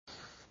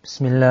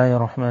بسم الله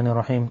الرحمن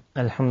الرحيم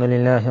الحمد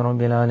لله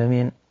رب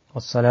العالمين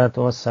والصلاة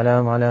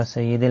والسلام على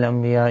سيد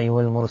الأنبياء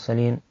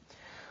والمرسلين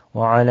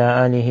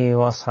وعلى آله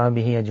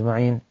وأصحابه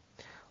أجمعين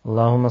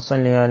اللهم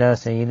صل على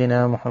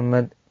سيدنا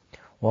محمد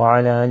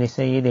وعلى آل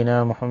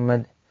سيدنا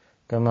محمد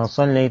كما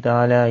صليت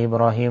على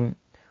إبراهيم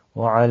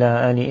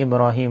وعلى آل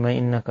إبراهيم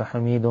إنك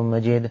حميد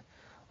مجيد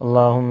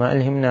اللهم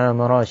ألهمنا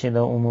مراشد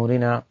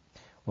أمورنا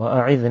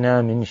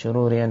وأعذنا من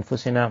شرور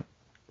أنفسنا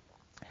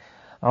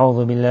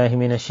أعوذ بالله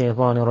من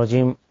الشيطان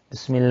الرجيم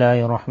بسم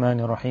الله الرحمن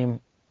الرحيم.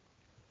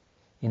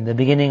 In the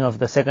beginning of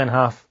the second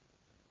half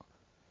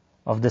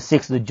of the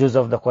sixth juz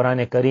of the Qur'an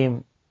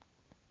Kareem,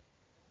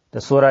 the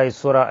surah is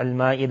Surah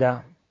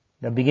Al-Ma'idah.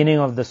 The beginning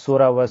of the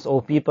surah was,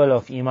 O people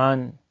of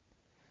Iman,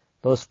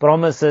 those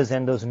promises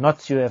and those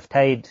knots you have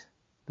tied,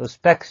 those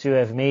pacts you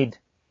have made,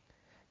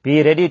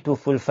 be ready to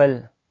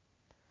fulfill.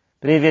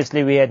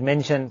 Previously we had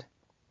mentioned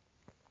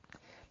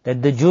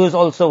that the Jews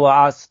also were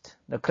asked,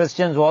 the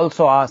Christians were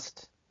also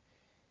asked.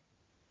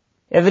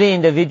 Every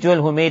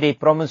individual who made a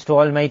promise to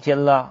Almighty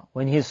Allah,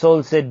 when his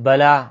soul said,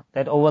 Bala,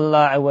 that, O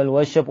Allah, I will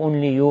worship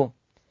only you.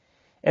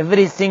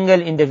 Every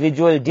single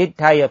individual did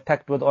tie a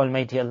pact with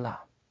Almighty Allah.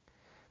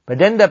 But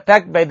then the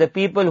pact by the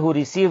people who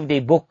received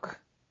a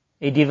book,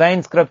 a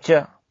divine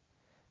scripture,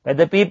 by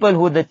the people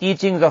who the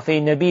teachings of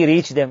a Nabi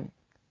reached them,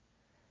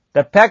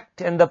 the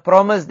pact and the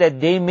promise that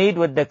they made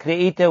with the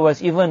Creator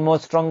was even more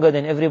stronger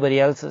than everybody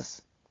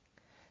else's.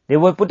 They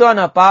were put on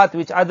a path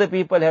which other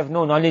people have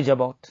no knowledge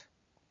about.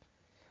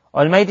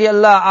 Almighty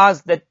Allah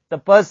asked that the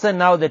person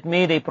now that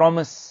made a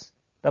promise,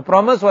 the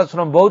promise was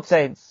from both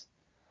sides.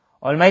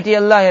 Almighty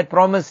Allah had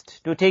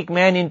promised to take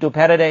man into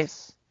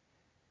paradise,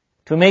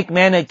 to make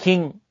man a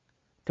king,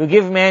 to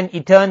give man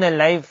eternal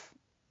life.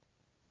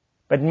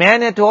 But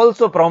man had to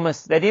also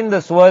promise that in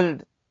this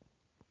world,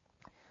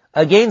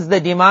 against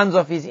the demands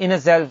of his inner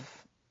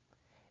self,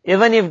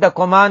 even if the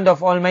command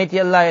of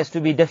Almighty Allah has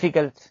to be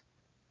difficult,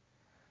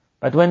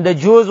 but when the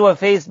Jews were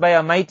faced by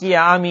a mighty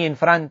army in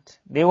front,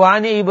 they were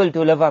unable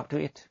to live up to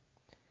it.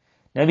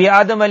 Nabi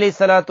Adam alayhi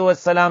salatu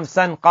wassalam's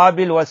son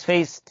Qabil was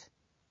faced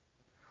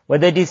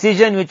with a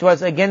decision which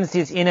was against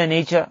his inner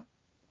nature.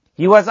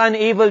 He was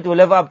unable to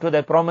live up to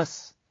that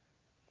promise.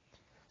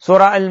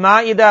 Surah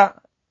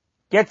Al-Ma'idah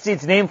gets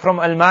its name from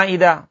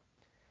Al-Ma'idah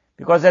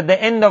because at the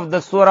end of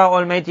the surah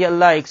Almighty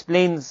Allah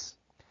explains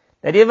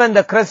that even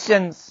the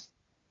Christians,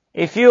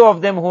 a few of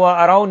them who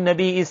are around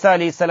Nabi Isa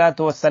alayhi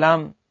salatu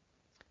wassalam,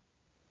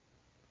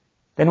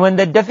 then when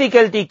the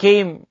difficulty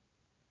came,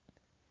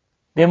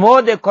 the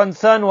more their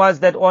concern was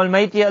that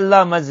Almighty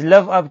Allah must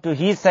live up to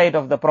His side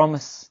of the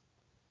promise,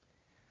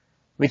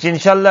 which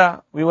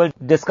inshallah we will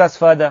discuss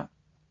further.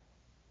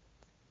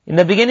 In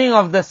the beginning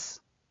of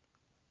this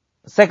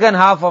second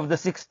half of the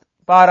sixth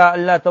para,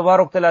 Allah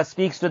Tabarak Ta'ala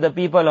speaks to the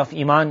people of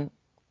Iman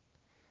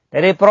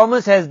that a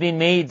promise has been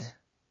made.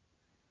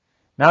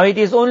 Now it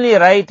is only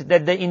right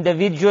that the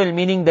individual,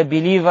 meaning the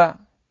believer,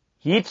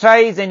 he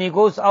tries and he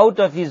goes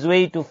out of his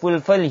way to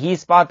fulfill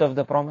his part of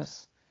the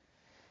promise.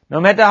 No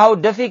matter how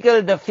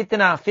difficult the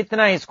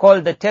fitna is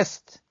called the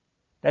test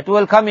that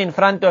will come in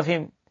front of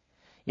him.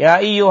 Ya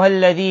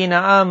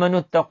ayyuhalladhina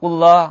amanu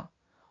attaqullah.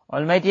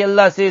 Almighty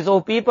Allah says,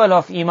 O people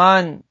of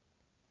Iman,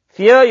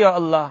 fear your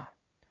Allah.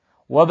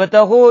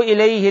 Wabtaghu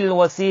ilayhi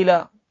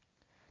al-wasila.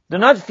 Do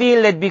not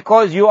feel that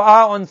because you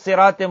are on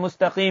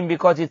Sirat-e-Mustaqim,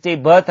 because it's a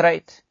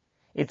birthright,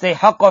 it's a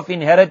haqq of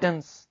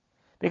inheritance,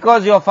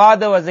 because your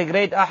father was a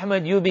great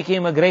Ahmad, you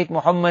became a great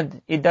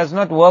Muhammad. It does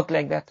not work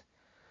like that.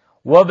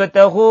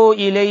 وَابْتَغُوا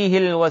إِلَيْهِ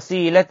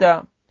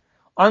الْوَسِيلَةَ.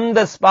 On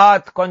this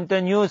path,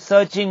 continue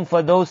searching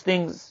for those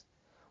things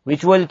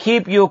which will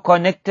keep you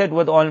connected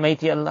with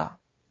Almighty Allah.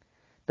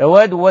 The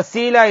word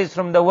wasila is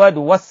from the word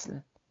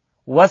wasl.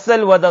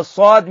 Wasl with a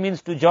sword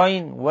means to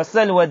join.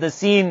 Wasl with a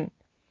sin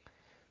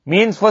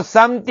means for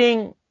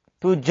something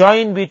to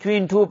join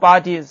between two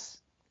parties.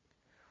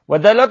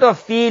 With a lot of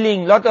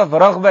feeling, lot of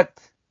raghbat.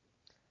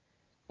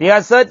 There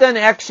are certain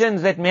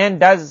actions that man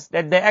does,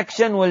 that the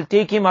action will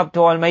take him up to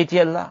Almighty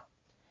Allah.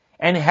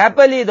 And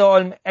happily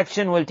the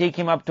action will take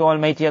him up to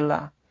Almighty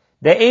Allah.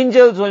 The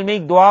angels will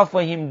make dua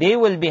for him, they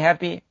will be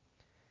happy.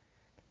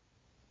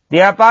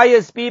 There are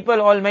pious people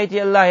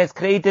Almighty Allah has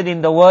created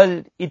in the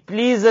world. It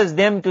pleases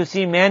them to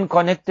see man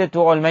connected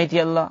to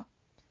Almighty Allah.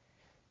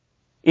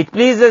 It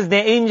pleases the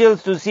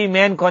angels to see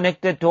man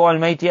connected to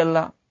Almighty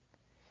Allah.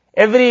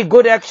 Every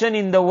good action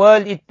in the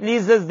world, it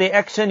pleases the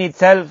action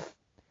itself,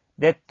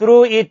 that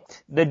through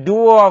it, the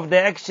doer of the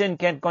action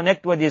can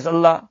connect with his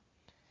Allah.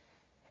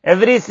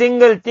 Every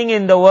single thing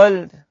in the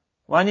world,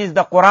 one is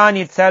the Qur'an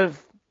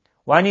itself,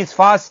 one is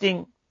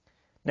fasting.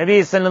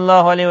 Nabi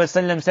sallallahu alayhi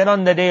wasallam said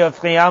on the day of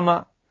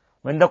Qiyamah,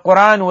 when the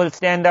Qur'an will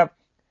stand up,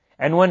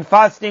 and when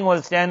fasting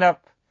will stand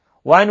up,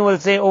 one will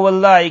say, Oh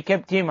Allah, I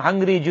kept him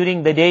hungry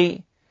during the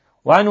day.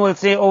 One will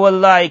say, Oh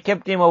Allah, I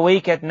kept him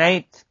awake at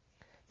night.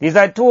 These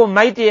are two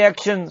mighty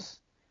actions,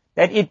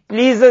 that it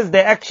pleases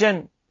the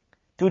action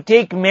to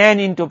take man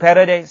into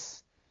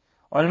paradise.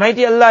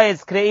 Almighty Allah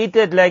has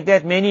created like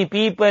that many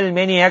people,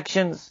 many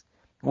actions.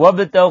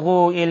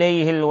 وَابْتَغُوا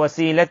إِلَيْهِ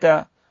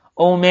الْوَسِيلَةَ.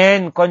 O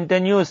man,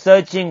 continue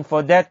searching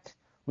for that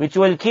which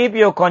will keep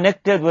you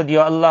connected with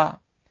your Allah.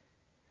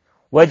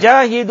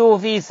 وَجَاهِدُوا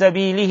فِي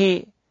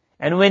سَبِيلِهِ.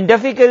 And when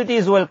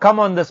difficulties will come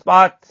on this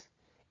path,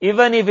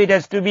 even if it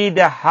has to be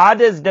the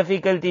hardest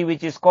difficulty,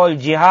 which is called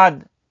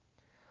jihad,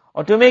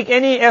 or to make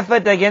any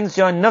effort against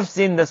your nafs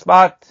in this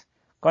path,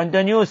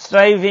 continue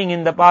striving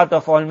in the path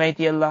of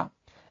Almighty Allah.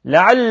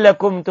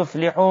 لَعَلَّكُمْ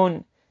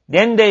تُفْلِحُونَ.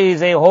 Then there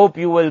is a hope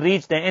you will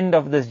reach the end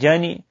of this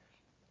journey.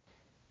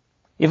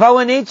 If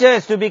our nature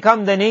is to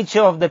become the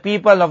nature of the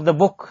people of the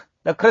book,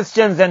 the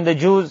Christians and the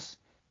Jews,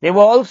 they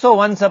were also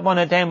once upon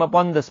a time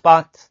upon this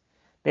path.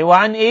 They were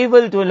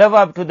unable to live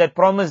up to that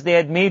promise they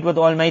had made with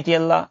Almighty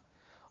Allah.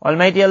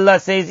 Almighty Allah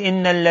says,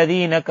 إِنَّ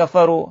الَّذِينَ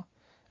كَفَرُوا.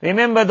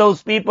 Remember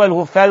those people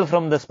who fell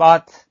from this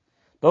path,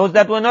 those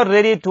that were not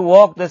ready to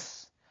walk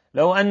this.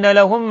 لَوْ أَنَّ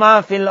لَهُمْ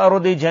مَا فِي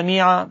الْأَرْضِ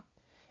جَمِيعًا.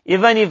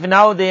 Even if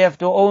now they have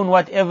to own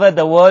whatever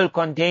the world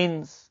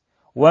contains,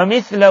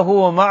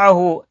 وَمِثْلَهُ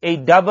مَعَهُ, a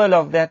double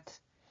of that,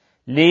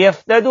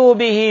 لِيَفْتَدُوا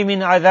بِهِ مِنْ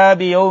عَذَابِ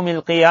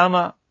يَوْمِ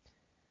الْقِيَامَةِ.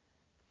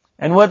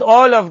 And with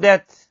all of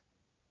that,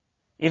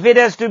 if it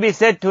has to be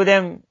said to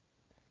them,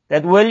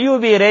 that will you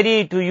be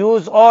ready to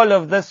use all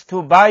of this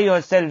to buy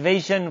your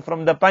salvation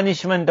from the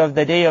punishment of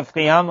the day of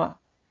Qiyamah?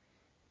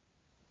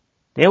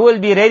 They will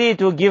be ready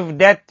to give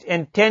that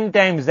and 10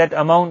 times that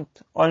amount.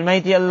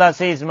 Almighty Allah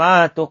says,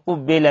 مَا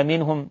تُقُبِّلَ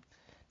مِنْهُمْ.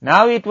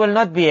 Now it will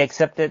not be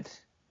accepted.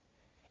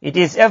 It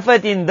is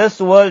effort in this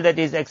world that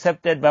is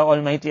accepted by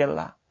Almighty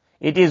Allah.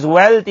 It is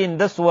wealth in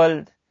this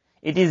world.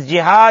 It is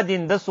jihad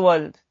in this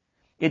world.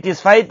 It is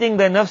fighting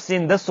the nafs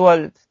in this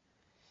world.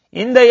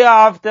 In the year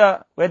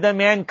after, where the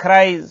man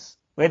cries,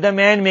 where the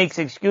man makes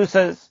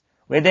excuses,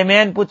 where the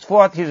man puts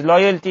forth his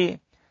loyalty,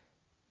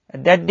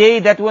 that day,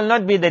 that will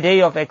not be the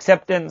day of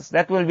acceptance.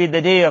 That will be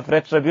the day of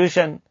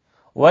retribution.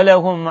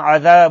 وَلَهُمْ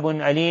عَذَابٌ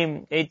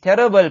أَلِيمٌ. A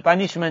terrible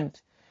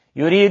punishment.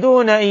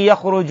 يُرِيدُونَ أَن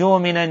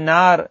يَخْرُجُوا مِنَ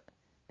النَّارِ.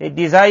 The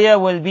desire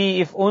will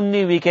be, if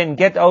only we can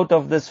get out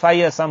of this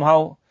fire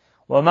somehow.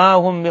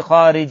 وَمَا هُمْ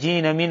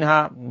بِخَارِجِينَ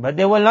مِنْهَا. But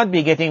they will not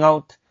be getting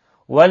out.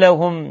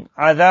 وَلَهُمْ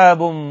عَذَابٌ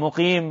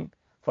مُقِيمٌ.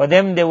 For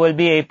them there will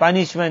be a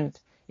punishment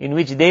in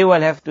which they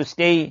will have to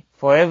stay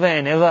forever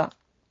and ever.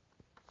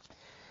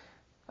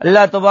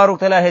 Allah Tabarak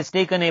Ta'ala has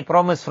taken a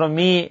promise from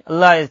me.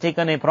 Allah has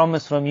taken a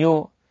promise from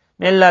you.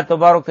 May Allah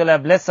Tabarak Ta'ala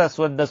bless us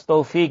with this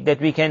tawfiq that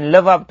we can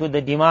live up to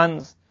the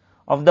demands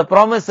of the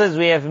promises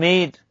we have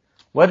made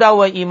with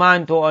our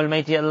iman to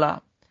Almighty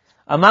Allah.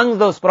 Among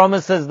those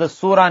promises, the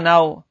surah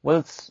now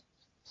will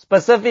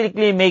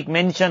specifically make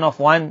mention of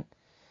one,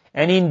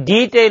 and in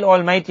detail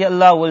Almighty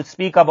Allah will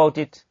speak about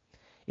it.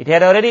 It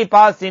had already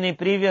passed in a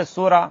previous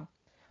surah,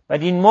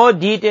 but in more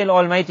detail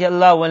Almighty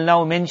Allah will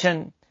now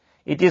mention.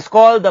 It is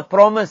called the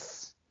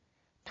promise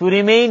to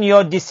remain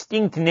your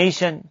distinct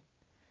nation,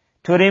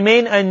 to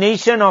remain a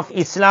nation of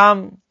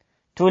Islam,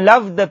 to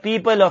love the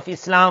people of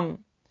Islam,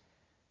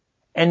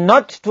 and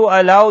not to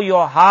allow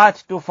your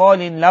heart to fall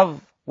in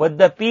love with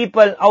the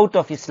people out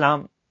of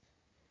Islam.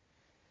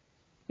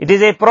 It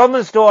is a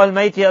promise to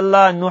Almighty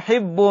Allah,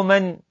 نُحِبُّ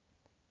مَنْ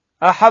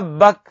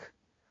أَحَبَّكَ.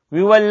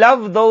 We will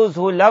love those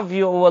who love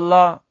you, O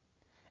Allah.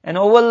 And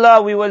O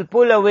Allah, we will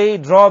pull away,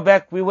 draw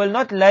back. We will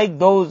not like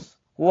those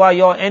who are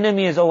your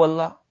enemies, O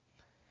Allah.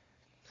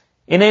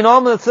 In a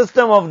normal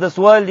system of this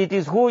world, it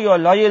is who your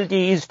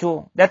loyalty is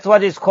to. That's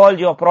what is called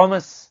your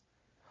promise.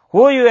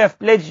 Who you have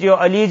pledged your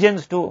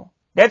allegiance to.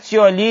 That's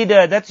your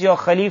leader, that's your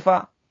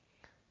Khalifa.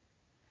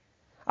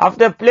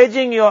 After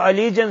pledging your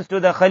allegiance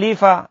to the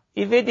Khalifa,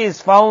 if it is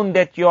found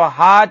that your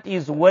heart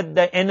is with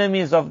the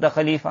enemies of the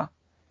Khalifa,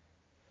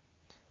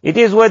 it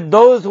is with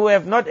those who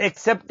have not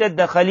accepted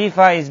the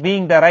Khalifa as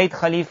being the right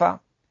Khalifa,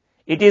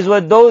 it is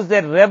with those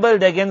that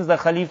rebelled against the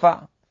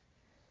Khalifa,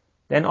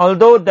 then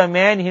although the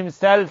man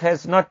himself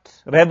has not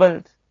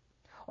rebelled,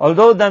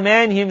 although the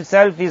man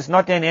himself is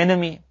not an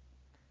enemy,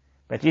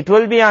 but it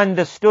will be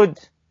understood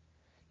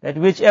that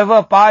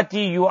whichever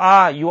party you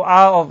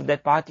are of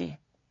that party.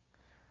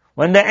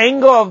 When the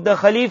anger of the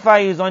Khalifa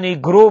is on a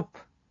group,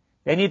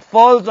 then it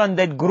falls on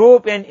that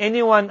group and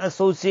anyone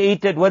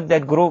associated with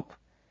that group.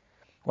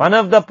 One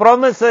of the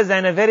promises,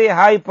 and a very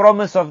high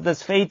promise of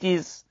this faith,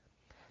 is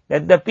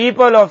that the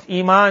people of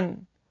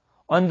Iman,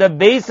 on the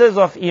basis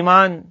of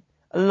Iman,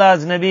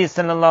 Allah's Nabi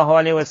sallallahu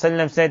alayhi wa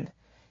sallam said,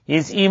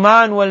 his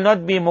Iman will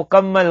not be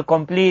mukammal,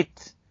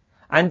 complete,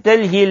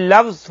 until he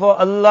loves for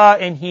Allah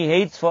and he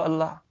hates for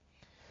Allah.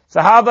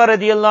 Sahaba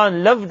radiallahu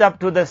anh lived up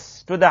to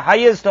this, to the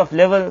highest of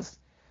levels,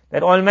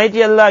 that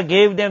Almighty Allah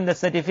gave them the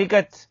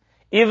certificate,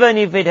 even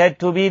if it had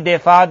to be their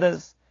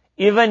fathers,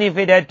 even if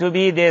it had to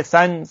be their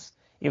sons.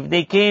 If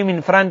they came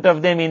in front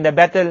of them in the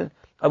battle,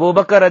 Abu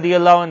Bakr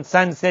radiallahu anhu's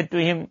son said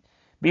to him,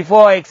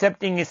 before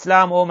accepting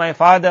Islam, O my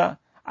father,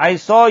 I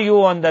saw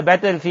you on the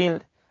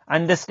battlefield,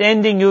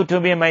 understanding you to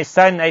be my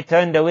son, I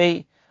turned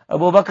away.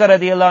 Abu Bakr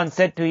radiallahu anh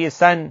said to his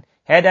son,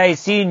 had I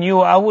seen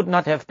you, I would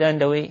not have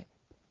turned away.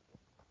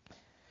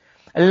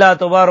 Allah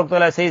Tabarak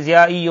Ta'ala says,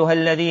 Ya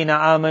ayyuhal ladhina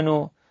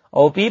amanu,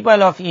 O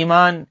people of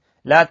Iman,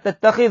 la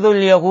tattakhidhu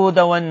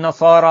al-yahuda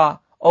wal-nasara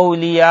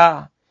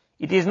awliya.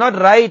 it is not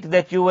right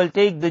that you will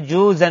take the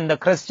Jews and the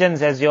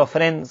Christians as your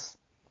friends.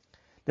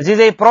 This is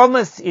a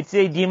promise, it's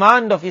a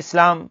demand of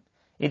Islam.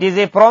 It is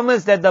a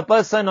promise that the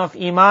person of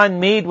Iman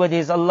made with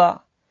his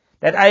Allah.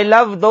 That I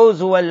love those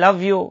who will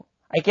love you.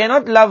 I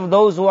cannot love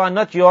those who are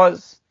not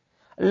yours.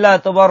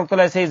 Allah Tabarak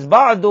Ta'ala says,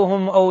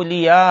 بَعْضُهُمْ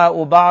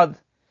أَوْلِيَاءُ بَعْضٍ.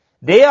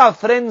 They are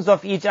friends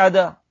of each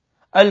other.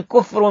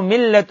 Al-kufru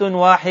millatun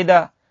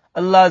wahida.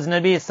 Allah's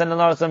Nabi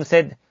Sallallahu Alaihi Wasallam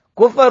said,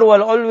 kufr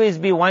will always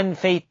be one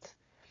faith.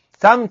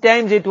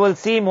 Sometimes it will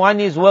seem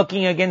one is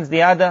working against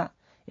the other.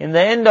 In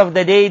the end of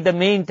the day, the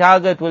main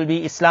target will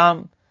be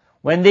Islam.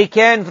 When they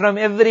can, from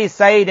every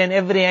side and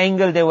every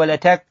angle, they will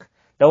attack.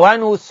 The one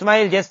who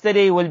smiled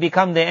yesterday will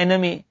become the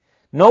enemy.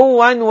 No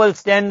one will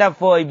stand up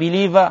for a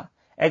believer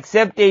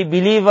except a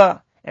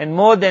believer. And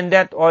more than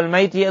that,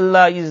 Almighty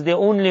Allah is the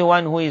only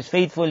one who is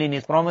faithful in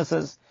His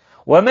promises.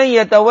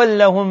 وَمَنْ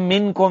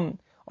يَتَوَلَّهُمْ مِنْكُمْ.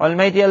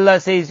 Almighty Allah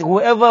says,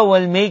 whoever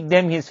will make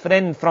them His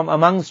friend from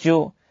amongst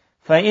you,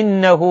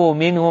 فَإِنَّهُ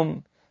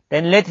مِنْهُمْ.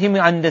 Then let him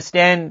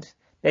understand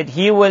that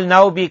he will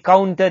now be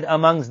counted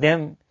amongst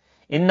them.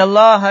 إِنَّ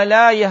اللَّهَ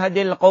لَا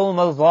يَهْدِي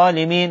الْقَوْمَ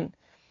الظَّالِمِينَ.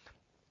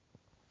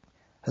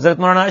 Hazrat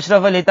Maulana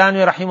Ashraf Ali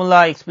Thanwi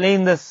Rahimullah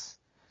explained this,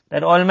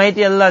 that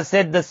Almighty Allah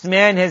said this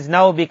man has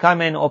now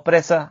become an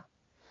oppressor.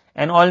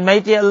 And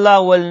Almighty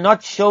Allah will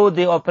not show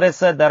the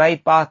oppressor the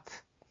right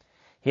path.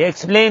 He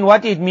explained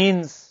what it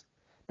means,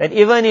 that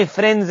even if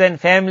friends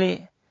and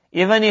family,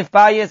 even if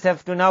pious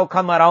have to now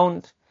come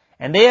around,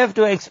 and they have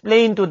to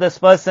explain to this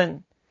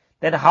person,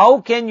 that how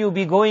can you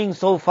be going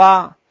so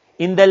far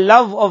in the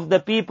love of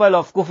the people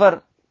of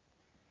kufr?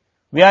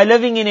 We are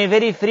living in a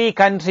very free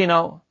country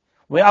now,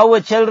 where our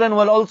children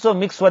will also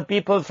mix with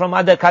people from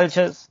other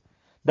cultures.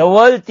 The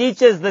world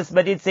teaches this,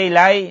 but it's a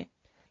lie,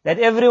 that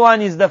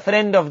everyone is the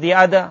friend of the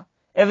other,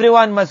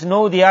 everyone must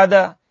know the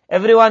other,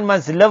 everyone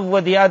must live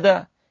with the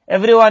other,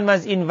 everyone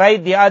must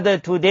invite the other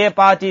to their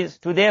parties,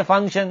 to their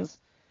functions.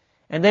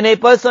 And then a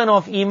person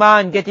of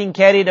Iman getting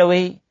carried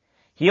away,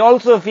 he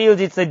also feels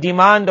it's a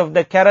demand of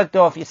the character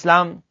of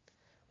Islam.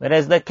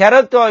 Whereas the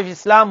character of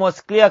Islam was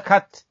clear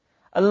cut.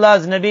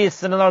 Allah's Nabi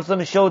Sallallahu Alaihi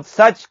Wasallam showed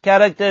such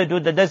character to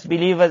the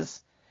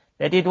disbelievers,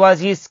 that it was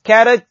his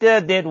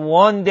character that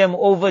won them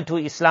over to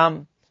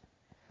Islam.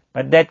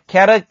 But that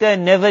character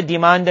never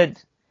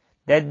demanded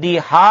that the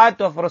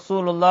heart of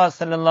Rasulullah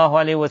Sallallahu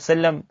Alaihi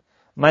Wasallam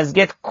must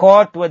get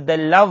caught with the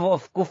love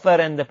of kufr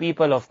and the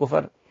people of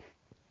kufr.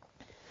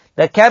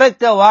 The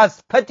character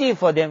was pity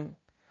for them.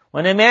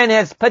 When a man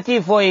has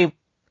pity for a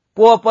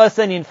poor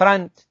person in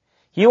front,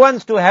 he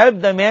wants to help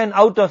the man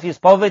out of his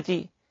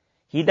poverty.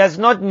 He does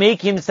not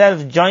make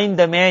himself join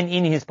the man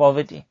in his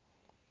poverty.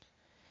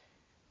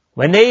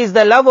 When there is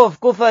the love of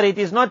kufr, it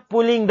is not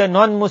pulling the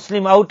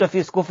non-Muslim out of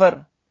his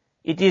kufr.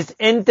 It is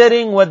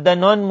entering with the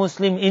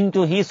non-Muslim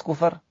into his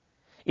kufr.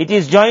 It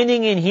is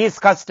joining in his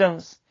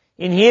customs,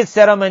 in his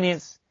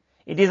ceremonies.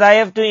 It is, I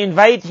have to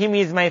invite him,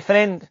 he is my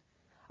friend.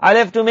 I'll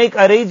have to make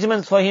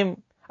arrangements for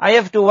him. I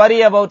have to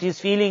worry about his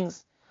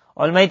feelings.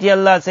 Almighty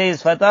Allah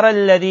says, فَتَرَى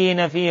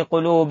الَّذِينَ فِي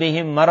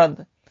قُلُوبِهِمْ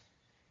مَرَضٍ.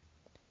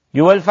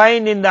 You will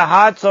find in the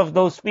hearts of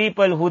those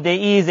people who there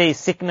is a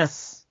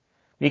sickness.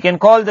 We can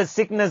call the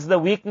sickness the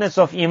weakness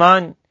of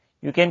Iman.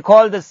 You can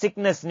call the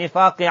sickness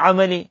nifaq-i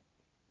amali.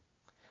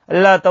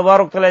 Allah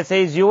Tabarak Ta'ala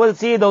says, you will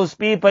see those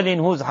people in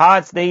whose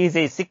hearts there is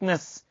a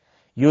sickness.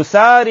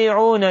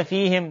 يُسَارِعُونَ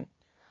فِيهِمْ.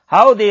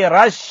 How they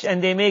rush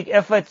and they make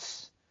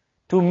efforts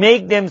to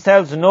make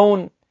themselves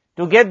known,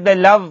 to get the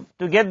love,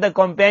 to get the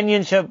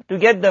companionship, to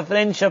get the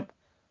friendship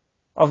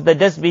of the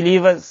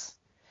disbelievers.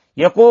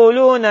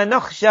 يَقُولُونَ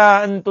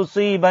نَخْشَىٰ أَن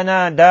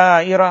تُصِيبَنَا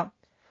دَائِرَةً.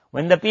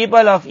 When the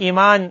people of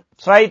Iman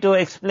try to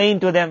explain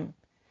to them,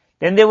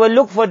 then they will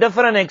look for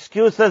different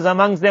excuses.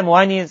 Amongst them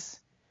one is,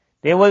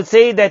 they will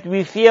say that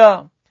we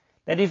fear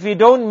that if we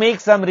don't make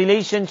some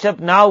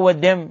relationship now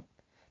with them,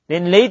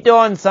 then later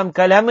on some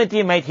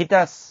calamity might hit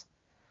us.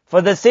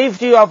 For the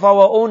safety of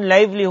our own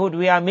livelihood,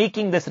 we are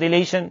making this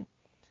relation.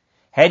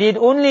 Had it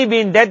only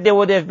been that, there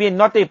would have been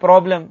not a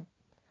problem.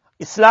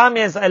 Islam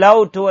has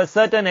allowed to a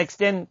certain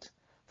extent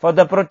for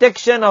the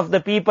protection of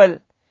the people,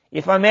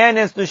 if a man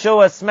has to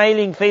show a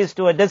smiling face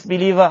to a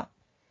disbeliever.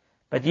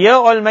 But here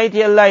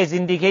Almighty Allah is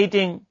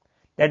indicating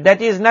that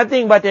that is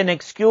nothing but an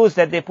excuse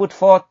that they put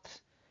forth.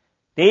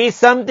 There is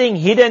something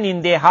hidden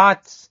in their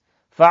hearts.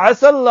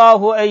 فَعَسَى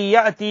اللَّهُ أَن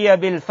يَأْتِيَ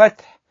بِالْفَتْحِ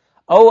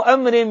أَوْ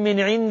أَمْرٍ مِّنْ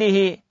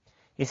عِنْدِهِ.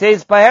 He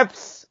says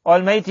perhaps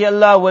Almighty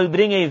Allah will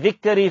bring a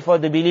victory for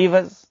the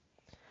believers.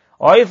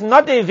 Or if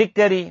not a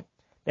victory,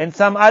 then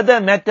some other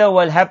matter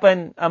will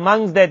happen.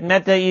 Amongst that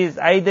matter is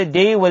either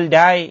they will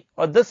die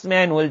or this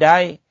man will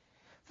die.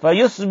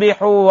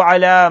 فَيُصْبِحُوا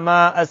عَلَى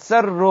مَا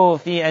أَسَرُّوا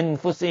فِي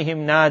أَنفُسِهِمْ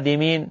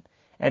نَادِمِينَ.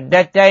 At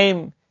that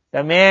time,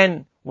 the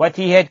man, what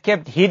he had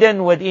kept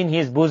hidden within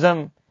his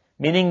bosom,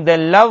 meaning the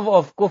love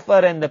of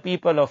kufr and the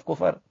people of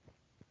kufr.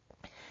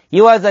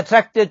 He was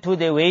attracted to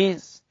their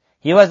ways.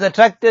 He was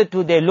attracted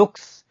to their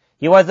looks.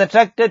 He was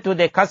attracted to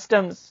their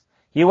customs.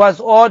 He was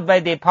awed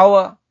by their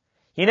power.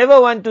 He never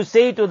wanted to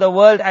say to the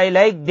world, I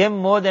like them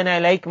more than I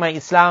like my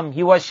Islam.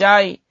 He was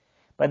shy.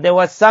 but there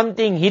was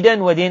something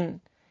hidden within.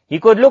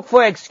 He could look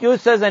for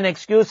excuses and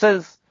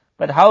excuses,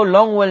 but how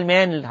long will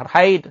man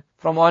hide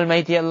from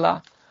Almighty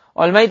Allah?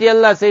 Almighty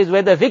Allah says,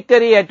 where the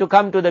victory had to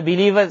come to the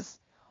believers,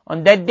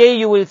 on that day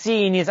you will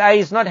see in his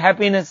eyes not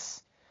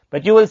happiness,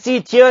 but you will see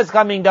tears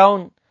coming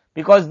down,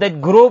 because that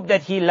group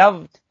that he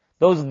loved,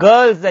 those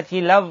girls that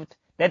he loved,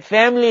 that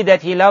family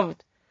that he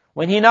loved,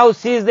 when he now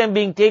sees them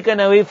being taken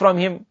away from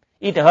him,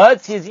 it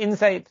hurts his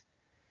inside.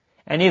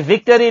 And if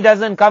victory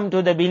doesn't come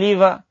to the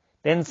believer,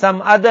 then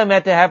some other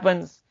matter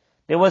happens.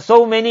 There were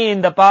so many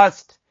in the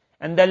past,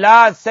 and the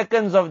last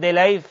seconds of their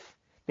life,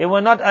 they were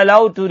not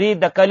allowed to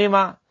read the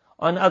kalima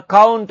on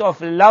account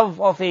of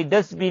love of a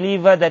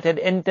disbeliever that had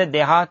entered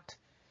their heart.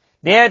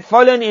 They had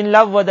fallen in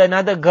love with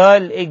another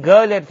girl, a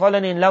girl had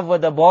fallen in love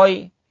with a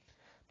boy.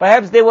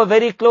 Perhaps they were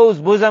very close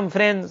bosom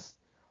friends.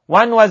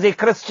 One was a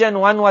Christian,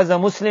 one was a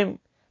Muslim,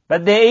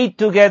 but they ate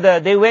together,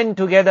 they went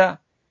together.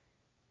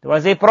 There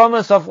was a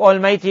promise of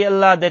Almighty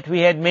Allah that we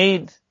had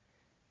made,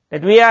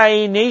 that we are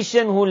a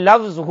nation who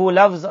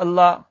loves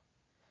Allah.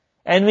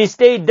 And we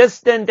stay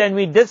distant and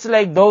we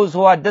dislike those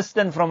who are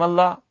distant from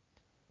Allah.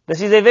 This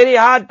is a very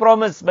hard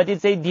promise, but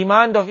it's a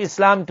demand of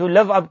Islam to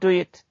live up to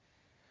it.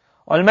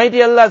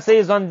 Almighty Allah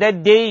says on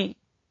that day,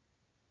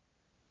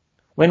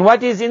 when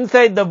what is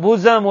inside the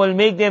bosom will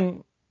make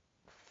them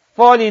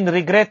fall in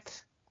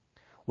regret.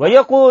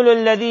 وَيَقُولُ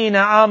الَّذِينَ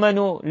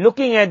آمَنُوا,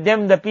 looking at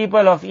them, the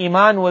people of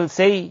Iman will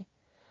say,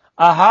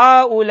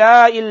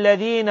 أَهَؤُلَاءِ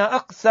الَّذِينَ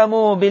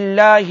أَقْسَمُوا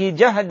بِاللَّهِ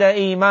جَهْدَ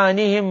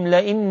إِيمَانِهِمْ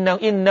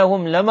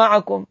لَإِنَّهُمْ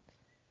لَمَعَكُمْ.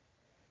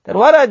 That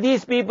what are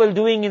these people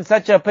doing in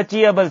such a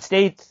pitiable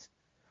state?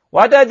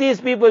 What are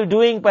these people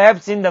doing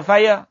perhaps in the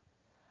fire?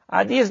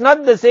 Are these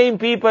not the same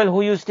people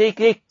who used to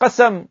take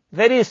qasam,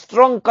 very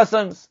strong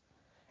qasams?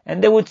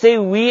 And they would say,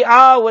 we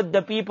are with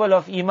the people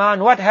of Iman.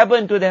 What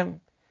happened to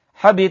them?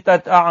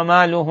 حَبِطَتْ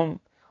أَعْمَالُهُمْ.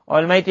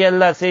 Almighty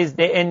Allah says,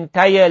 their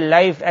entire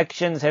life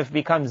actions have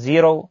become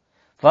zero.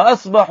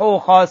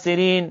 فَأَصْبَحُوا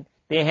خَاسِرِينَ.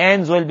 Their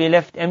hands will be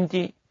left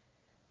empty.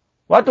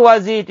 What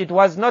was it? It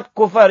was not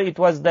kufr, it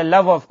was the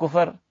love of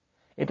kufr.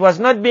 It was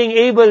not being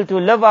able to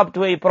live up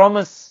to a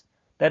promise.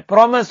 That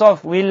promise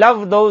of we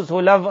love those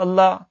who love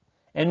Allah,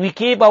 and we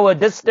keep our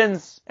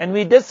distance, and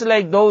we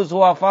dislike those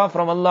who are far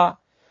from Allah.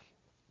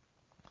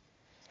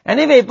 And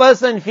if a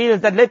person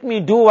feels that let me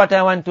do what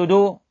I want to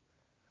do,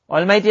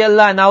 Almighty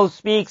Allah now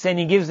speaks and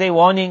He gives a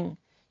warning.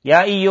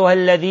 Ya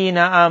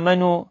ayyuhalladhina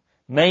amanu,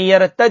 man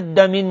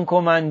yartadda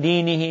minkum an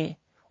dinihi.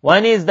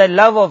 One is the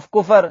love of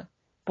kufr,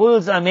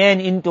 pulls a man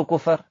into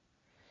kufr.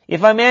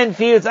 If a man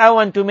feels I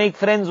want to make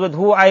friends with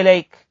who I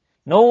like,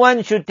 no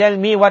one should tell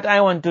me what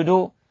I want to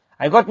do.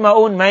 I got my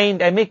own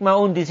mind, I make my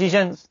own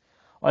decisions.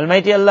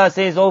 Almighty Allah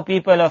says, O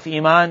people of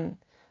Iman,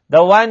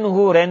 the one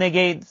who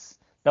renegades,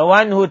 the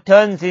one who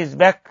turns his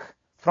back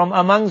from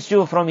amongst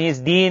you from his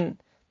deen,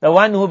 the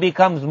one who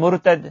becomes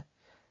murtad,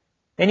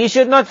 then he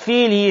should not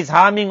feel he is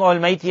harming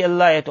Almighty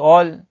Allah at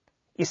all.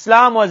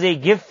 Islam was a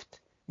gift.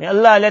 May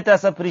Allah let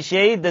us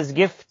appreciate this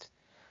gift.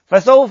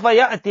 فَسَوْفَ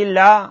يَأْتِ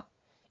اللَّهِ.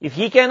 If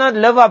he cannot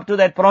live up to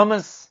that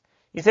promise,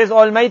 he says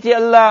Almighty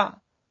Allah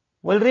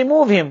will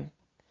remove him.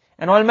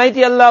 And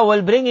Almighty Allah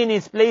will bring in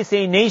his place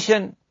a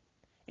nation.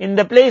 In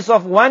the place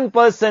of one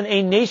person,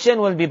 a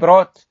nation will be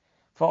brought.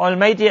 For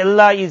Almighty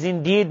Allah is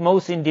indeed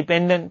most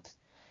independent.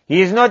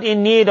 He is not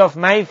in need of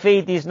my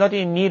faith, He is not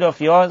in need of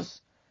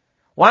yours.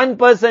 One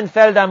person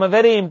felt, I'm a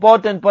very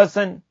important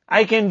person,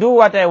 I can do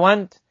what I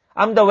want,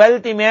 I'm the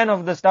wealthy man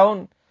of this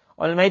town.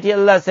 Almighty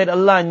Allah said,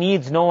 Allah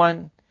needs no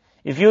one.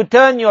 If you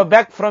turn your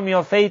back from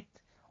your faith,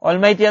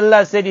 Almighty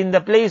Allah said, in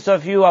the place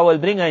of you I will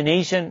bring a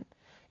nation.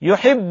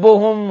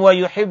 يُحِبُّهُمْ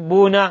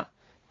وَيُحِبُّونَ.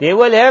 They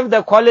will have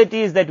the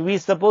qualities that we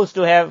supposed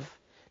to have.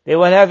 They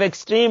will have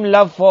extreme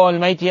love for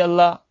Almighty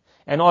Allah,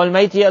 and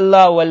Almighty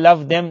Allah will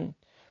love them.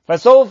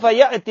 فَسَوْفَ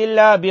يَأْتِ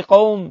اللَّهُ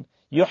بِقَوْمٍ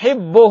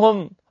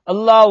يُحِبُّهُمْ.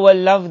 Allah will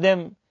love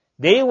them.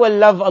 They will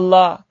love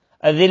Allah.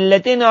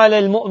 أَذِلَّةٍ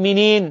عَلَى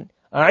الْمُؤْمِنِينَ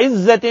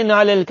أَعِزَّةٍ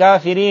عَلَى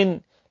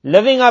الْكَافِرِينَ.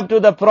 Living up to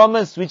the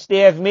promise which they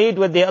have made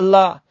with their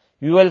Allah,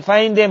 you will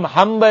find them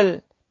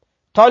humble,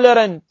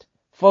 tolerant,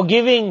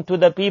 forgiving to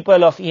the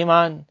people of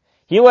Iman.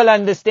 He will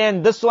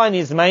understand this one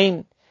is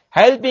mine,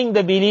 helping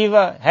the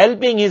believer,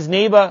 helping his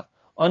neighbor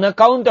on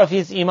account of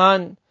his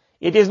Iman.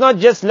 It is not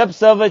just lip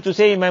service to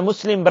say my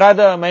Muslim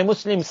brother, my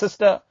Muslim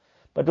sister,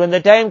 but when the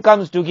time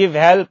comes to give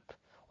help,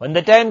 when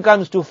the time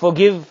comes to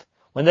forgive,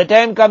 when the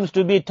time comes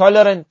to be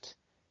tolerant,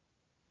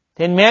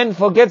 then man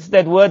forgets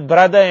that word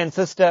brother and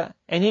sister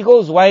and he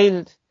goes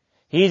wild.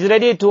 He is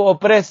ready to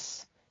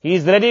oppress. He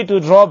is ready to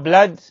draw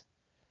blood.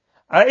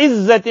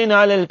 أَعِزَّةٍ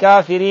عَلَى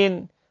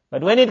الْكَافِرِينَ.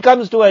 But when it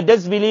comes to a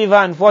disbeliever,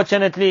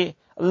 unfortunately,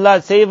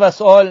 Allah save us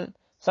all.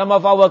 Some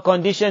of our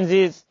conditions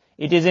is,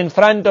 it is in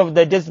front of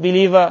the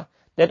disbeliever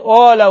that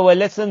all our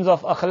lessons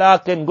of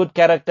akhlaq and good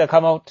character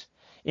come out.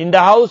 In the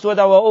house with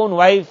our own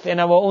wife and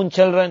our own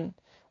children,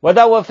 with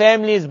our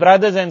families,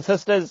 brothers and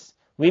sisters,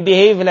 we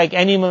behave like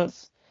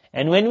animals.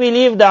 And when we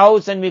leave the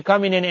house and we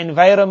come in an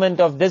environment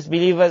of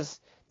disbelievers,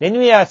 then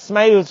we are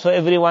smiles for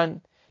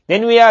everyone.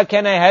 Then we are,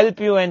 can I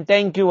help you and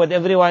thank you with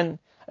everyone.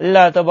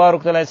 Allah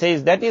Tabarak Ta'ala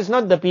says, that is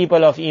not the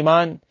people of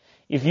Iman.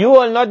 If you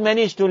will not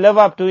manage to live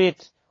up to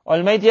it,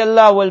 Almighty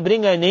Allah will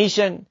bring a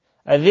nation,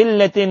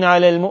 أَذِلَّةٍ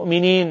عَلَى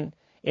الْمُؤْمِنِينَ,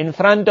 in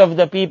front of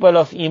the people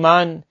of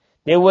Iman.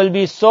 They will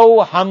be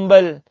so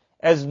humble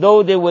as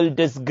though they will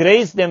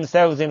disgrace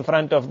themselves in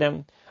front of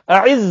them.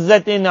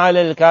 أَعِزَّةٍ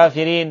عَلَى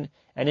الْكَافِرِينَ,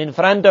 and in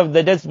front of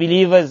the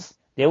disbelievers,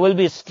 they will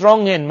be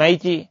strong and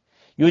mighty.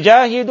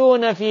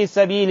 يُجَاهِدُونَ فِي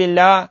سَبِيلِ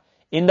اللَّهِ,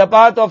 in the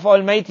path of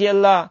Almighty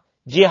Allah.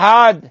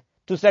 Jihad,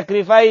 to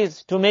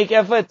sacrifice, to make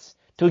efforts,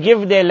 to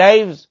give their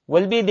lives,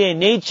 will be their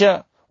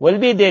nature, will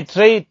be their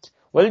trait,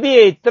 will be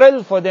a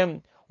thrill for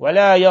them.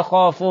 وَلَا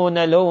يَخَافُونَ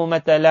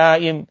لَوْمَةَ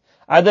لَائِمٍ.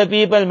 Other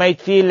people might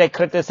feel like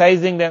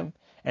criticizing them,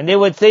 and they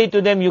would say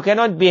to them, you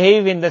cannot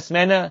behave in this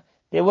manner.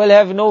 They will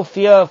have no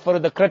fear for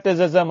the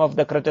criticism of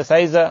the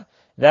criticizer.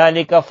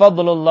 ذَلِكَ فَضْلُ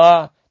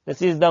اللَّهِ.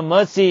 This is the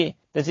mercy,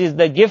 this is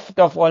the gift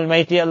of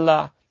Almighty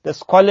Allah,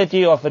 this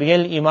quality of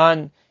real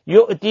Iman.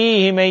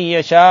 يُؤْتِيهِ مَن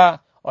يَشَاءُ.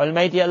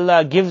 Almighty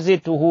Allah gives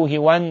it to who He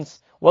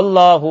wants.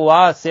 وَاللَّهُ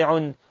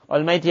وَاسِعٌ.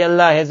 Almighty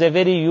Allah has a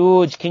very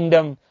huge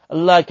kingdom.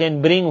 Allah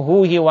can bring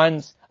who He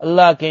wants.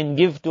 Allah can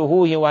give to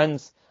who He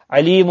wants.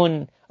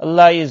 Alimun.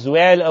 Allah is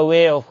well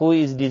aware of who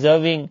is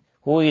deserving,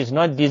 who is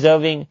not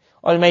deserving.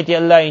 Almighty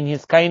Allah in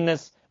His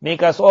kindness,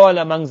 make us all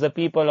amongst the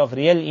people of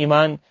real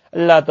Iman.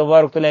 Allah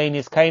Tabarak Ta'ala in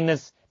His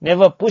kindness,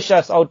 never push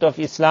us out of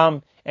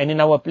Islam and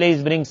in our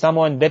place bring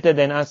someone better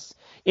than us.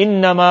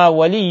 Innama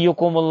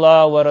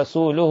waliyukumullah wa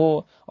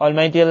rasuluhu.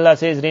 Almighty Allah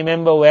says,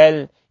 remember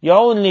well, your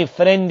only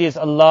friend is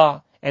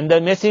Allah and the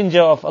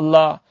messenger of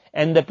Allah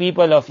and the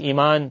people of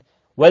Iman.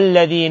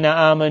 وَالَّذِينَ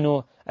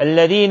آمَنُوا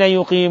الَّذِينَ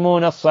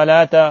يُقِيمُونَ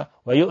الصَّلَاةَ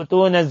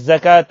وَيُؤْتُونَ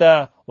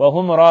الزَّكَاةَ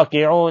وَهُمْ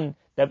رَاكِعُونَ.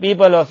 The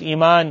people of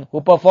Iman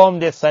who perform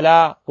their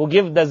salah, who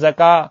give the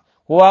zakah,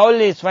 who are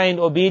always find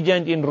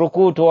obedient in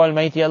ruku to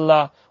Almighty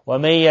Allah.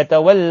 وَمَن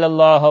يَتَوَلَّ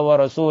اللَّهَ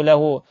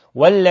وَرَسُولَهُ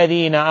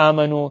وَالَّذِينَ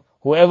آمَنُوا.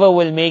 Whoever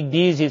will make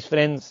these his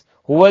friends,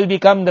 who will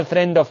become the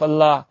friend of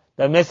Allah,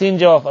 the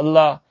messenger of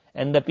Allah,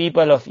 and the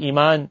people of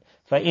Iman,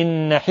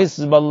 فَإِنَّ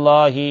حِزْبَ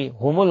اللَّهِ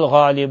هُمُ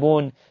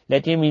الْغَالِبُونَ.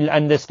 Let him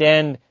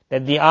understand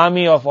that the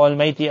army of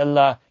Almighty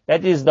Allah,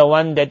 that is the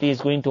one that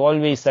is going to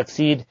always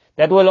succeed.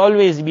 That will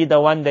always be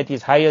the one that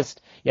is highest.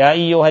 Ya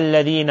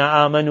ayyuhalladhina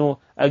amanu.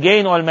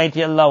 Again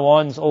Almighty Allah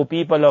warns, O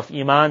people of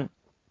Iman,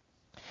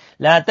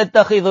 لا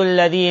تتخذوا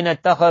الذين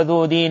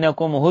اتخذوا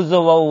دينكم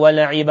هزوا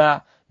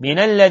ولعبا من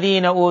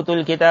الذين أوتوا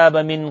الكتاب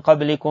من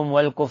قبلكم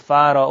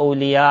والكفار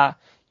أولياء.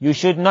 You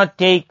should not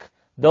take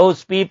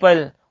those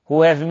people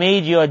who have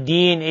made your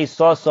deen a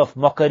source of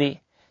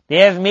mockery. They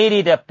have made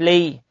it a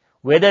play.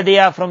 Whether they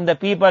are from the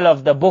people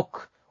of the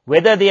book,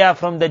 whether they are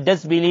from the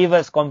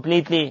disbelievers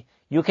completely,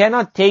 you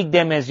cannot take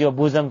them as your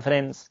bosom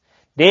friends.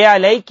 They are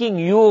liking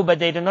you, but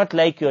they do not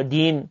like your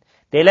deen.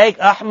 They like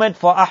Ahmad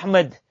for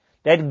Ahmad.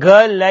 That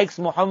girl likes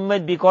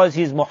Muhammad because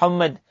he's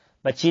Muhammad,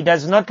 but she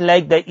does not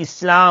like the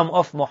Islam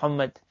of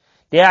Muhammad.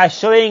 They are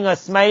showing a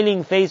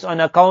smiling face on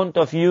account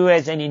of you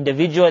as an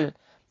individual,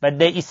 but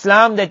the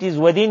Islam that is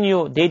within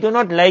you, they do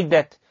not like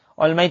that.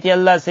 Almighty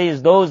Allah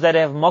says, those that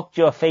have mocked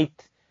your faith,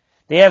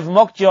 they have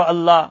mocked your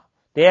Allah,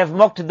 they have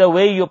mocked the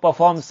way you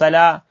perform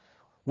salah.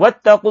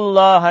 وَاتَّقُوا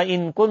اللَّهَ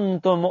إِن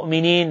كُنْتُم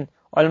مُؤْمِنِينَ.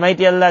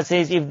 Almighty Allah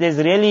says, if there's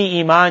really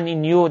Iman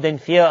in you, then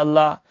fear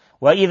Allah.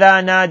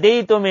 وَإِذَا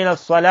نَادَيْتُمْ إِلَى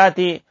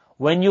الصَّلَاةِ.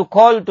 When you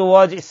call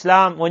towards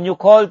Islam, when you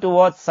call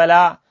towards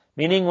salah,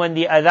 meaning when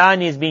the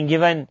adhan is being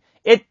given,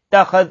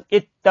 اتَّخَذُوهَا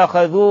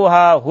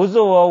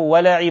هُزُوًا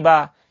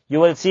وَلَعِبًا. You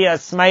will see a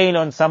smile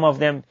on some of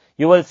them.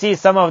 You will see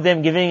some of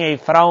them giving a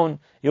frown.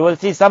 You will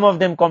see some of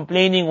them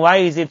complaining, why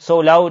is it so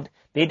loud?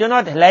 They do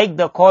not like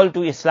the call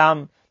to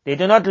Islam. They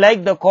do not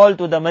like the call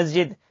to the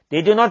masjid.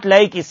 They do not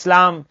like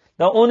Islam.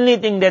 The only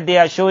thing that they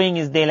are showing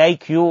is they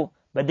like you,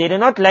 but they do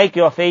not like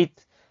your faith.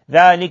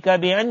 ذَلِكَ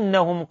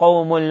بِأَنَّهُمْ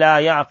قَوْمٌ لَا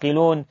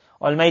يَعْقِلُونَ.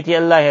 Almighty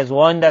Allah has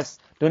warned us,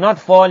 do not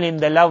fall in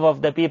the love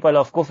of the people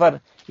of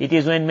kufr. It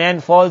is when man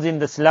falls in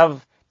this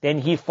love, then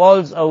he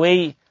falls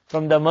away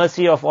from the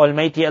mercy of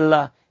Almighty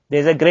Allah.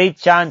 There's a great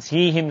chance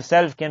he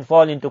himself can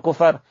fall into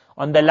kufr.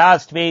 On the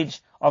last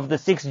page of the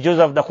 6th juz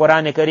of the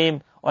Qur'an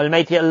Kareem,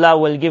 Almighty Allah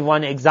will give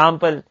one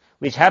example,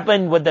 which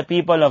happened with the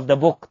people of the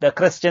book, the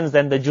Christians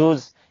and the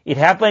Jews. It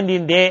happened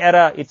in their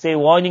era. It's a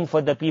warning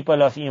for the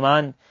people of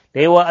Iman.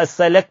 They were a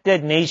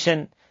selected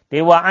nation.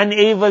 They were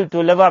unable to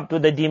live up to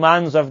the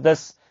demands of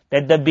this,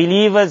 that the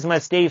believers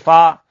must stay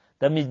far.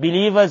 The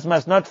believers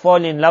must not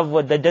fall in love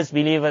with the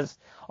disbelievers.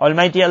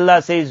 Almighty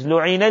Allah says,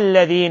 لُعِنَ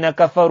الَّذِينَ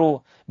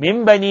كَفَرُوا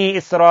مِن بَنِي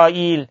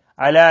إِسْرَائِيلَ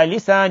عَلَى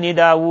لِسَانِ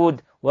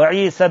دَاوُودَ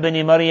وَعِيسَى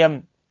بْنِ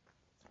مَرْيَمَ.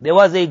 There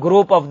was a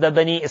group of the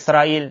Bani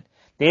Israel.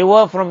 They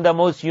were from the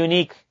most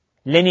unique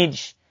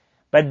lineage,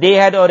 but they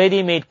had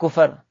already made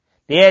kufr.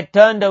 They had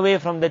turned away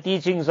from the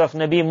teachings of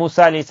Nabi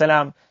Musa alayhi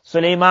salam,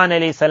 Sulaiman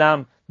alayhi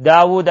salam,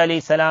 Dawood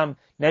alayhi salam,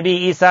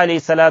 Nabi Isa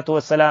alayhi salatu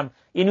wasalam.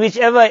 In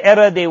whichever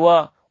era they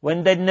were,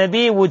 when the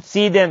Nabi would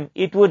see them,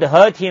 it would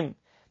hurt him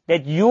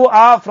that you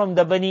are from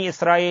the Bani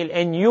Israel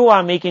and you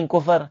are making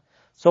kufr.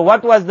 So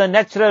what was the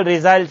natural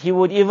result? He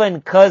would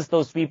even curse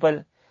those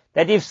people.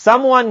 that if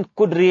someone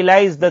could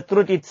realize the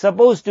truth, it's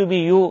supposed to be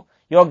you.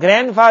 Your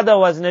grandfather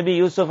was Nabi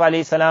Yusuf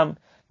alayhi salam.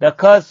 The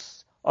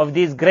curse of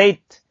these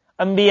great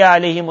Anbiya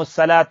alayhimus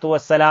salatu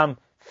was salam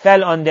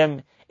fell on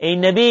them. A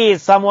Nabi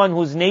is someone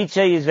whose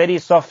nature is very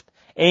soft.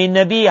 A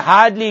Nabi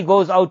hardly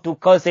goes out to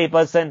curse a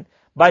person.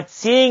 But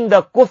seeing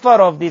the kufr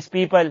of these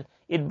people,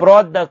 it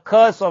brought the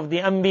curse of the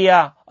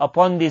Anbiya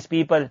upon these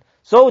people.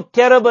 So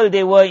terrible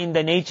they were in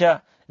the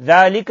nature.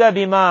 ذَلِكَ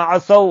بِمَا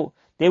عَصَوْا.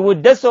 They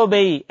would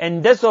disobey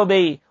and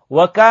disobey.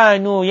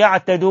 وَكَانُوا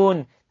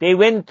يَعْتَدُونَ. They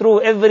went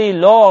through every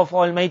law of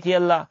Almighty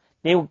Allah.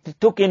 They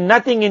took in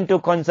nothing into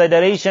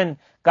consideration.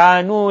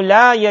 كَانُوا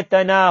لَا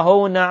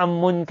يَتَنَاهَوْنَ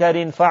عَمْ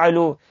مُنْكَرٍ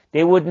فَعَلُوا.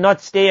 They would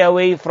not stay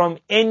away from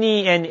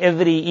any and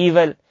every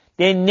evil.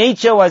 Their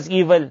nature was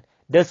evil.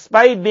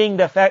 Despite being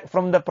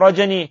from the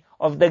progeny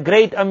of the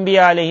great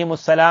Anbiya alayhimus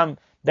salam,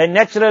 the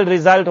natural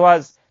result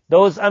was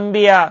those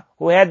Anbiya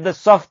who had the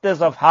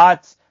softest of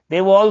hearts,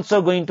 they were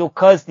also going to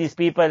curse these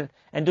people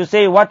and to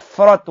say, what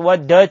froth,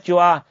 what dirt you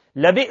are.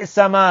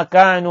 لَبِئْسَ مَا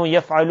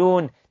كَانُوا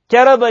يَفْعَلُونَ.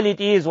 Terrible it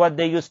is what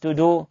they used to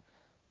do.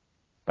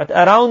 But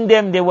around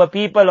them there were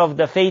people of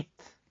the faith.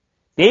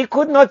 They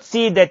could not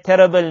see that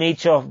terrible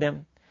nature of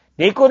them.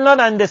 They could not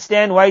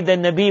understand why the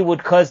Nabi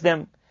would curse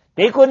them.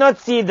 They could not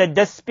see the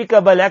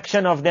despicable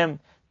action of them.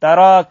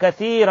 تَرَى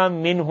كَثِيرًا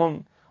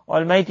مِّنْهُمْ.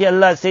 Almighty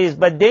Allah says,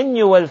 but then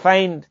you will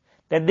find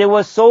that there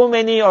were so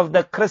many of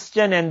the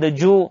Christian and the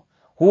Jew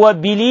who were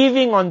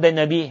believing on the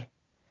Nabi.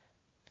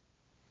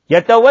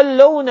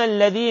 يَتَوَلَّوْنَ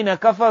الَّذِينَ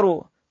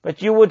كَفَرُوا.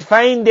 But you would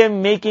find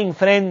them making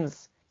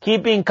friends,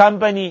 keeping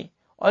company,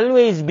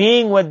 always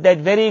being with that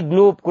very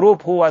group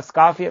who was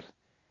kafir.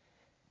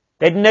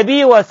 That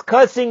Nabi was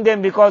cursing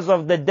them because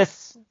of the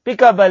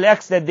despicable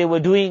acts that they were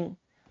doing.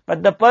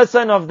 But the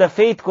person of the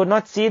faith could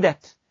not see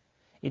that.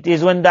 It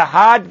is when the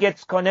heart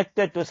gets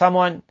connected to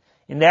someone.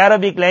 In the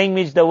Arabic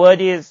language, the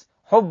word is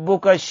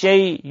حُبُّكَ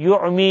الشَّيْء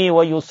يُعْمِي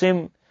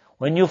وَيُسِمْ.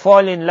 When you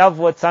fall in love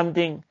with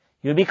something,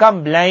 you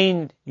become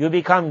blind, you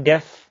become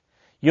deaf.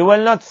 You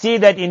will not see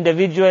that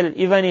individual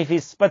even if he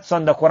spits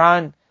on the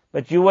Quraan,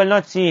 but you will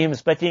not see him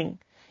spitting.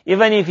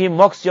 Even if he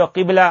mocks your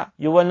Qibla,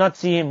 you will not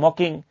see him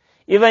mocking.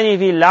 Even if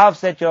he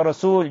laughs at your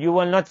Rasul, you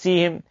will not see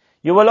him.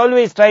 You will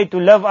always try to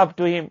live up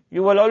to him.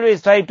 You will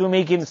always try to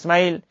make him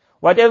smile.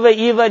 Whatever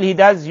evil he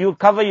does, you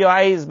cover your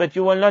eyes, but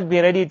you will not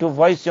be ready to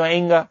voice your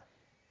anger.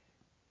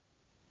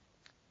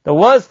 The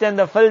worst and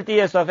the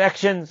filthiest of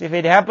actions, if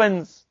it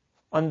happens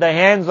on the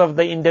hands of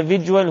the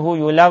individual who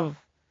you love,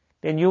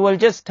 then you will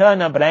just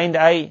turn a blind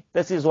eye.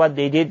 This is what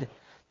they did.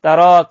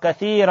 تَرَى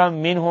كَثِيرًا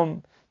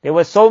مِّنْهُمْ. There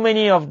were so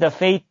many of the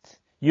faith.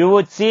 You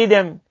would see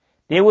them.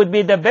 They would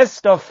be the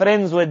best of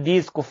friends with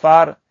these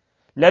kuffar.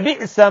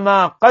 لَبِئْسَ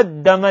مَا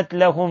قَدَّمَتْ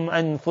لَهُمْ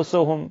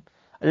أَنفُسُهُمْ.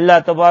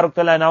 Allah Tabarak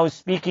Ta'ala now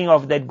speaking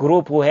of that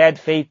group who had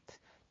faith.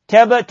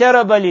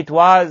 Terrible it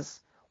was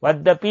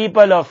what the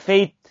people of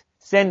faith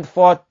sent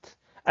forth.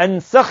 أَنْ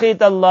سَخِطَ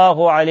اللَّهُ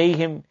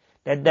عَلَيْهِمْ.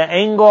 That the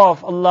anger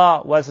of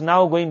Allah was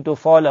now going to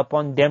fall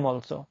upon them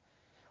also.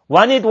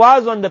 One, it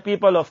was on the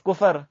people of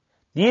kufr.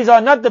 These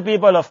are not the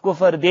people of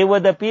kufr. They were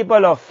the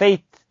people of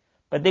faith.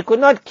 But they could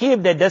not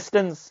keep their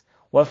distance.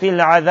 وَفِي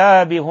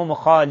الْعَذَابِ هُمْ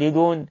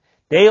خَالِدُونَ.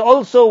 They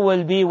also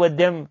will be with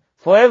them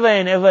forever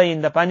and ever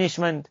in the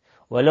punishment.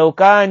 وَلَوْ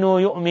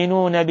كَانُوا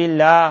يُؤْمِنُونَ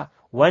بِاللَّهِ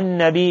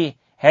وَالنَّبِي.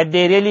 Had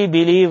they really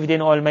believed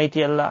in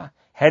Almighty Allah,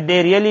 had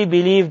they really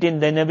believed in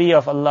the Nabi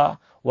of Allah,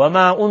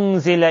 وَمَا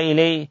أُنزِلَ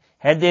إِلَيْهِ.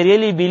 Had they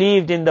really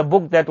believed in the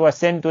book that was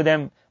sent to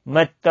them,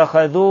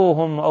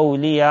 مَتَّخَذُوهُمْ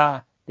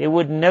أَوْلِيَا. They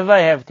would never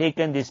have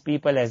taken these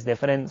people as their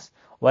friends.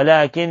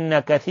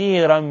 وَلَكِنَّ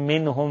كَثِيرًا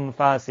مِّنْهُمْ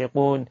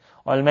فَاسِقُونَ.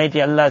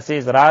 Almighty Allah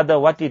says, rather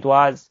what it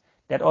was,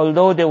 that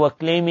although they were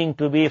claiming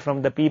to be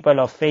from the people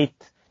of faith,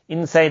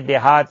 inside their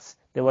hearts,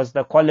 there was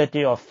the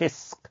quality of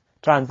fisq,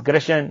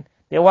 transgression,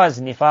 there was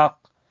nifaq.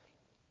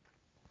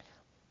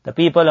 The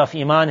people of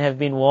Iman have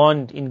been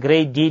warned in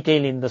great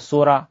detail in the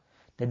surah,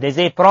 that there's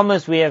a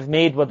promise we have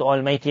made with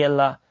Almighty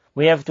Allah.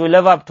 We have to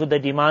live up to the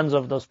demands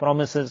of those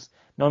promises,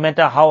 no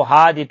matter how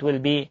hard it will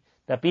be.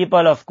 The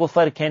people of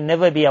kufr can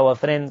never be our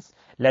friends.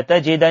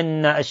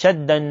 لَتَجِدَنَّ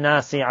أَشَدَّ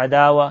النَّاسِ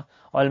عَدَاوَةً.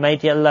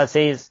 Almighty Allah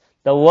says,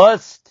 the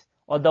worst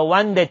or the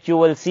one that you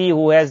will see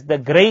who has the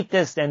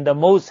greatest and the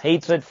most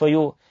hatred for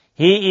you,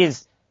 he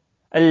is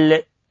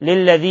لِلَّذِينَ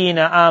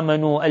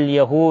آمَنُوا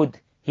الْيَهُودِ.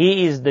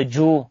 He is the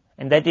Jew,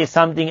 and that is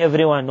something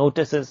everyone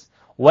notices.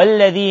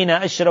 وَالَّذِينَ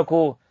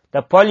أَشْرَكُوا.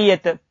 The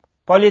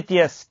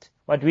polytheist,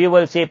 what we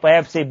will say,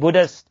 perhaps a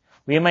Buddhist,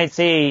 we might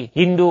say a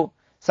Hindu,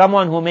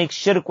 someone who makes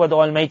shirk with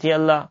Almighty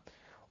Allah.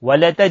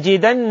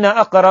 وَلَتَجِدَنَّ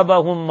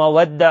أَقْرَبَهُمْ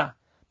مَوَدَّةً.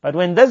 But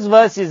when this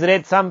verse is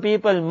read, some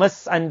people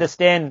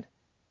misunderstand,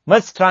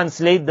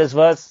 mistranslate this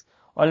verse.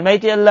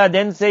 Almighty Allah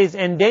then says,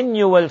 and then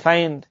you will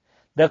find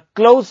the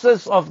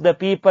closest of the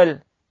people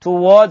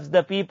towards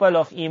the people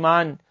of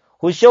Iman,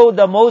 who show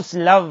the most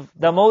love,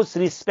 the most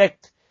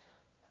respect.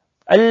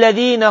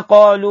 الَّذِينَ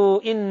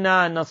قَالُوا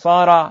إِنَّا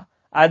نَصَارَى.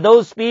 Are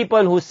those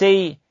people who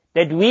say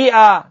that we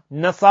are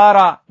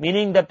Nasara,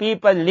 meaning the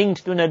people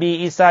linked to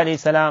Nabi Isa alayhi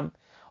salam.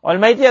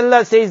 Almighty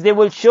Allah says they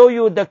will show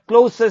you the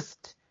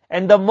closest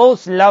and the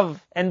most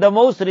love and the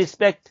most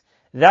respect.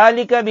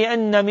 ذَلِكَ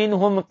بِأَنَّ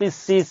مِنْهُمْ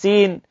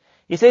قِسِّسِينَ.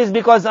 He says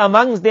because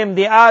amongst them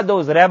there are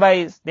those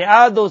rabbis, there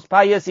are those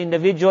pious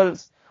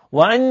individuals.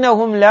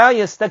 وَأَنَّهُمْ لَا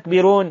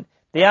يَسْتَكْبِرُونَ.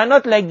 They are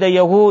not like the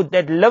Yahud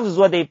that lives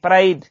with a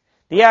pride.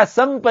 They are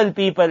simple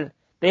people.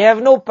 They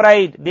have no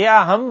pride. They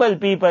are humble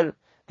people.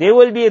 They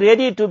will be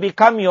ready to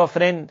become your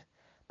friend.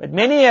 But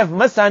many have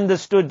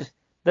misunderstood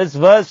this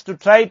verse to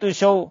try to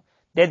show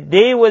that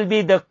they will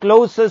be the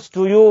closest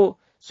to you,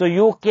 so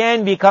you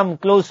can become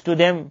close to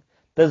them.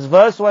 This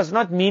verse was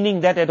not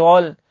meaning that at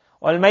all.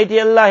 Almighty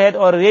Allah had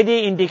already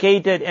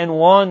indicated and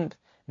warned,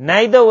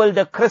 neither will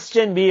the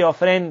Christian be your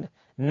friend,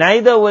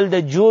 neither will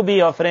the Jew be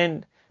your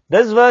friend.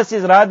 This verse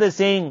is rather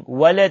saying,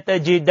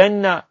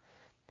 وَلَتَجِدَنَّ,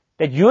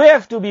 that you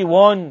have to be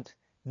warned.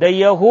 The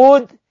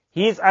Yahud,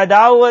 his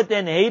adawat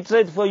and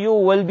hatred for you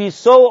will be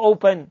so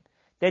open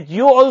that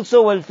you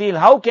also will feel,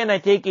 how can I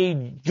take a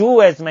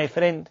Jew as my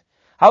friend?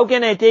 How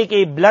can I take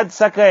a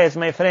bloodsucker as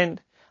my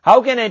friend?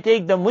 How can I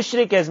take the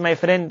mushrik as my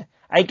friend?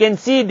 I can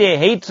see their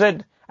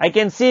hatred. I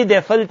can see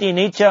their filthy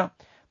nature.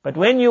 But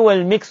when you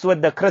will mix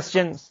with the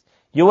Christians,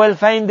 you will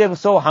find them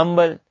so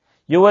humble.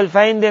 You will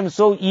find them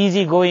so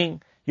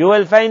easygoing. You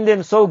will find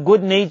them so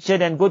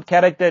good-natured and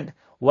good-charactered.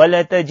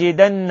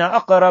 وَلَتَجِدَنَّ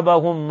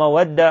أَقْرَبَهُمْ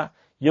مَوَدَّةً.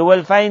 You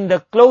will find the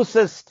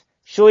closest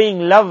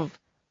showing love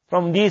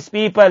from these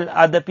people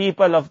are the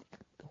people of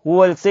who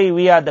will say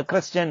we are the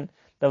Christian.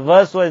 The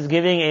verse was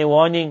giving a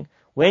warning.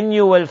 When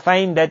you will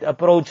find that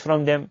approach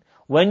from them,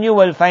 when you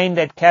will find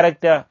that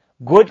character,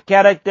 good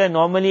character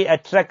normally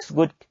attracts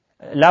good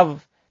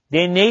love.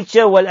 Their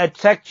nature will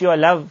attract your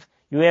love.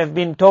 You have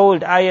been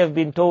told, I have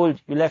been told,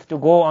 you'll have to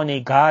go on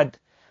a guard.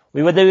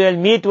 We will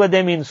meet with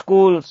them in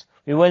schools,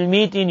 we will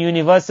meet in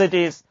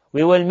universities,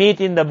 we will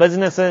meet in the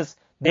businesses.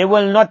 They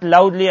will not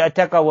loudly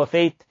attack our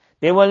faith.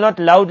 They will not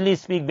loudly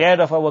speak bad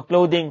of our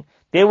clothing.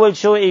 They will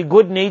show a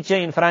good nature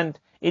in front.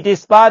 It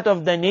is part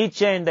of the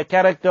nature and the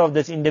character of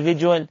this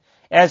individual.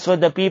 As for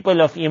the people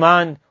of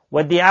Iman,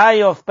 with the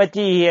eye of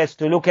pity he has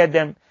to look at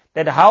them,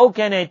 that how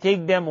can I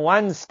take them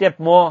one step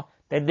more,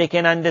 that they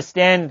can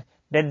understand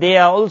that they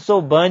are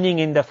also burning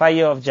in the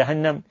fire of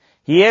Jahannam.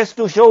 He has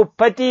to show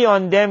pity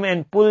on them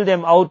and pull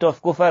them out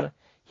of kufr.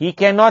 He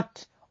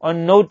cannot,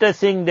 on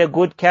noticing their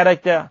good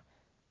character,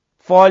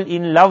 fall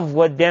in love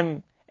with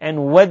them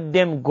and with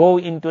them go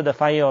into the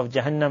fire of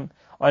Jahannam.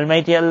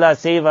 Almighty Allah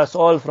save us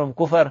all from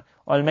kufr.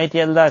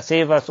 Almighty Allah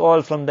save us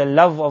all from the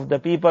love of the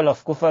people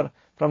of kufr,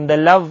 from the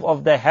love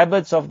of the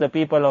habits of the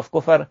people of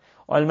kufr.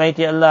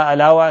 Almighty Allah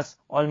allow us,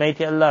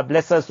 Almighty Allah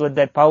bless us with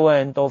that power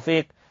and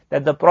tawfiq,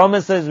 that the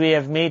promises we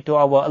have made to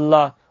our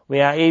Allah, we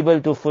are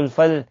able to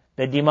fulfill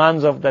the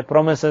demands of the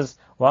promises.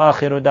 Wa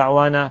akhiru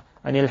da'wana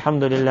anil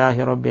hamdulillahi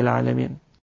rabbil alameen.